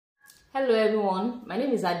Hello everyone, my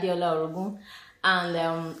name is Adiola Orogun, and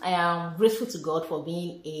I am grateful to God for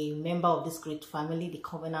being a member of this great family, the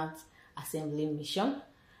Covenant Assembly Mission.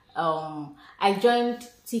 I joined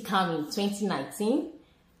TCAM in 2019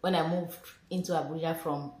 when I moved into Abuja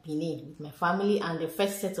from Benin with my family, and the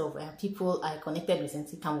first set of people I connected with in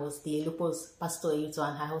TCAM was the Elopos Pastor Eyuto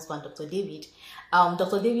and her husband, Dr. David.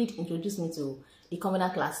 Dr. David introduced me to the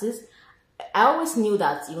Covenant classes. I always knew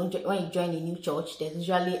that when you join a new church, there's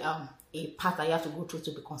usually a path that you have to go through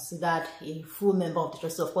to be considered a full member of the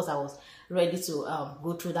church. So of course I was ready to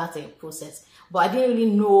go through that process, but I didn't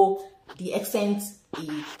really know the extent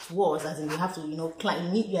it was, as in you have to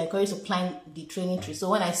climb. You're encouraged to climb the training tree. So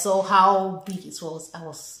when I saw how big it was, I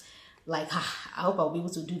was like, I hope I'll be able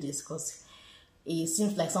to do this, because it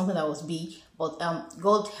seems like something that was big. But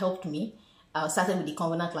God helped me. I started with the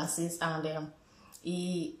Covenant classes, and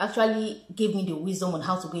he actually gave me the wisdom on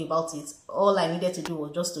how to go about it. All I needed to do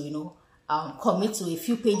was just to commit to a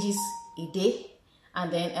few pages a day,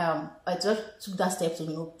 and then I just took that step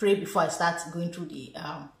to pray before I start going through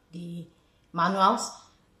the manuals.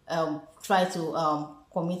 Try to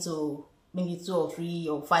commit to maybe 2 or 3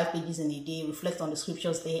 or 5 pages in a day, reflect on the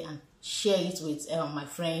scriptures there, and share it with my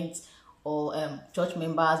friends or church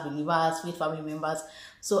members, believers, faith family members.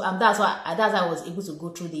 So that's why I was able to go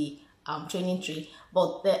through the training tree.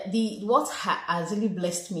 But what has really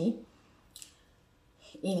blessed me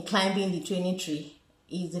in climbing the training tree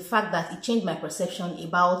is the fact that it changed my perception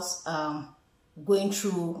about going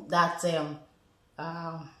through that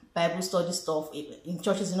Bible study stuff in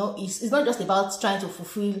churches. It's not just about trying to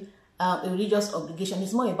fulfill a religious obligation.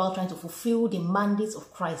 It's more about trying to fulfill the mandate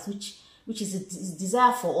of Christ, which is his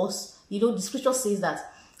desire for us. The scripture says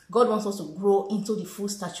that God wants us to grow into the full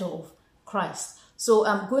stature of Christ. So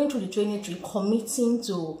going through the training tree, committing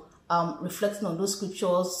to reflecting on those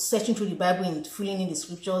scriptures, searching through the Bible and filling in the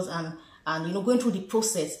scriptures, and going through the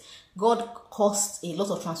process, God caused a lot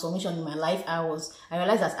of transformation in my life. I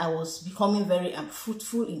realized that I was becoming very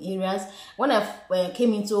fruitful in areas. When I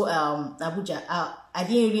came into Abuja, I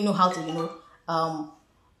didn't really know how to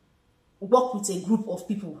work with a group of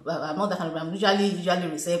people. I'm not that kind of. I'm usually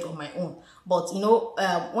reserved on my own. But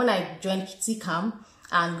when I joined TCAM,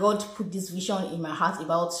 and God put this vision in my heart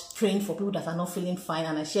about praying for people that are not feeling fine,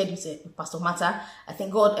 and I shared it with Pastor Mata. I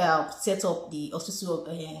think God set up the hospital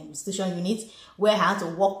station unit, where I had to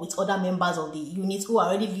work with other members of the unit who are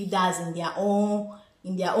already leaders in their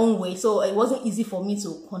own way. So it wasn't easy for me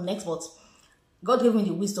to connect, but God gave me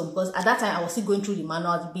the wisdom, because at that time I was still going through the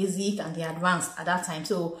manual, the basic and the advanced at that time.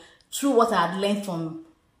 So through what I had learned from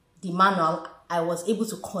the manual, I was able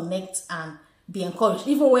to connect and be encouraged.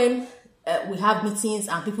 Even when we have meetings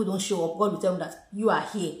and people don't show up, God will tell me that you are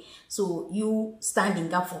here, so you stand in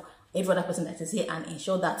gap for every other person that is here and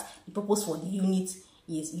ensure that the purpose for the unit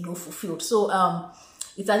is fulfilled. So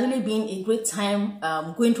it has really been a great time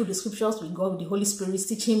going through the scriptures with God, with the Holy Spirit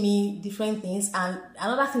teaching me different things. And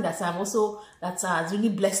another thing that has really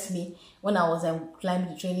blessed me when I was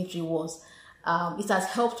climbing the training tree was it has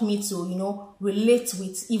helped me to relate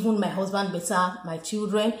with even my husband better, my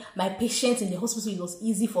children, my patients in the hospital. It was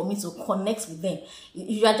easy for me to connect with them.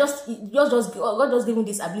 God just gave me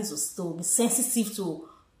this ability to be sensitive to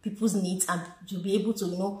people's needs and to be able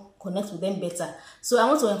to connect with them better. So I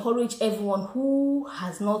want to encourage everyone who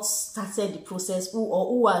has not started the process,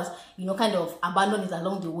 who has kind of abandoned it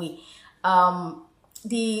along the way.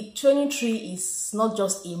 The training tree is not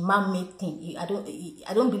just a man-made thing.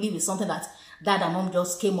 I don't believe it's something that Dad and Mom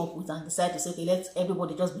just came up with and decided to say, okay, let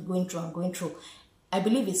everybody just be going through and going through. I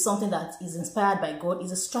believe it's something that is inspired by God.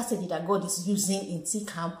 It's a strategy that God is using in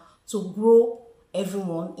TCAM to grow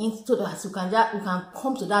everyone into that we can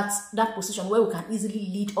come to that position where we can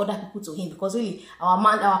easily lead other people to Him, because really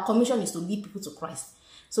our commission is to lead people to Christ.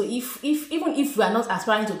 So even if we are not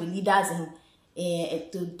aspiring to be leaders and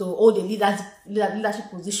to hold a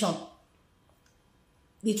leadership position,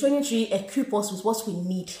 the training tree equips us with what we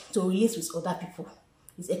need to relate with other people.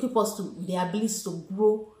 It equips us with the ability to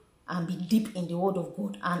grow and be deep in the Word of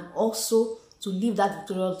God, and also to live that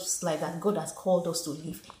victorious life that God has called us to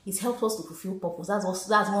live. It helps us to fulfill purpose.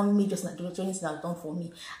 That's one major thing that the training has done for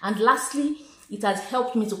me. And lastly, it has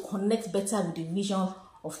helped me to connect better with the vision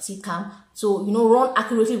of TCAM, to run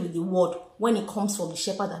accurately with the word when it comes from the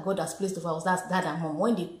shepherd that God has placed over us. That's Dad and Mom.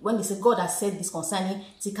 When they say God has said this concerning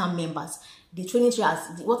TCAM members, the training tree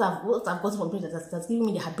has what I've gotten from it has given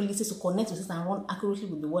me the ability to connect with it and run accurately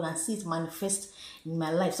with the word and see it manifest in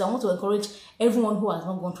my life. So I want to encourage everyone who has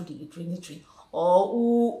not gone through the training tree, or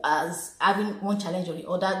who has having one challenge or the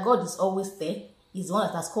other. God is always there. He's the one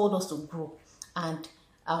that has called us to grow, and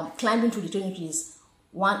climbing through the training tree is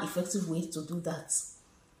one effective way to do that.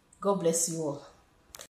 God bless you all.